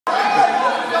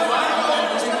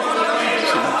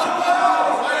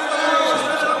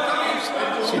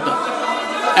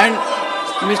And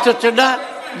Mr.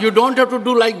 Chadha, you don't have to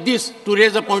do like this to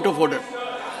raise a point of order.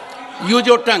 Use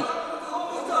your tongue.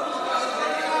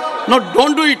 No,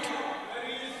 don't do it.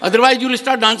 Otherwise, you will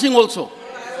start dancing also.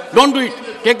 Don't do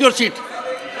it. Take your seat.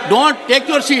 Don't take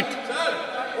your seat.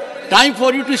 Time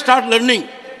for you to start learning.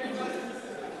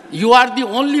 You are the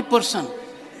only person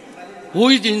who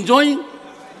is enjoying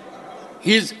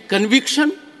his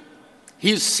conviction,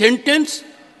 his sentence,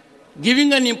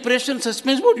 giving an impression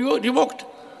suspense would be revoked.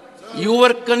 You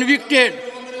were convicted.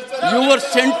 You were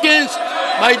sentenced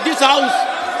by this house.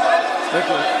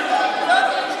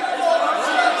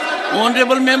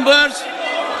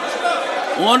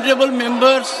 Honorable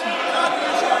members,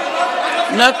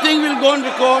 nothing will go on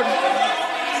record.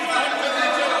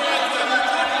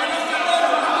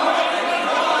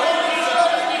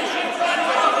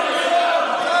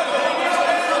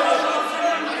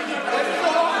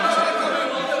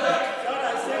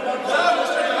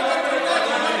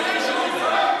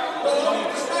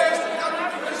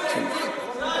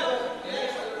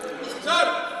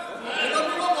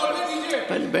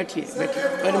 बैठिए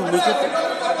पहले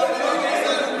मुझे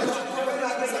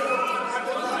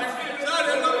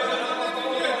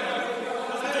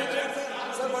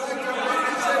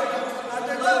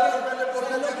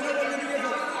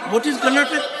What is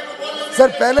Karnataka? Sir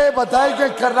पहले बताएं कि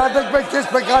कर्नाटक में किस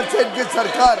प्रकार से इनकी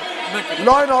सरकार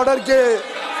लॉ एंड ऑर्डर के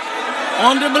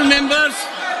Honorable members,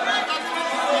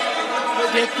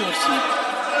 take your seat.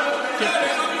 Take your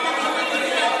seat.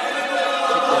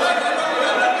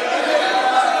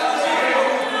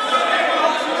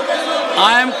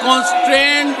 I am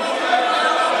constrained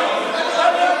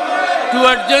to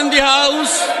adjourn the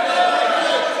House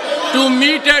to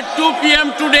meet at 2 p.m.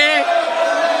 today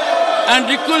and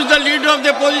request the Leader of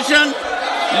the Opposition,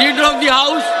 Leader of the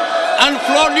House and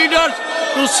floor leaders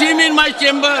to see me in my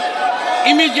chamber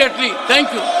immediately.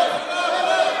 Thank you.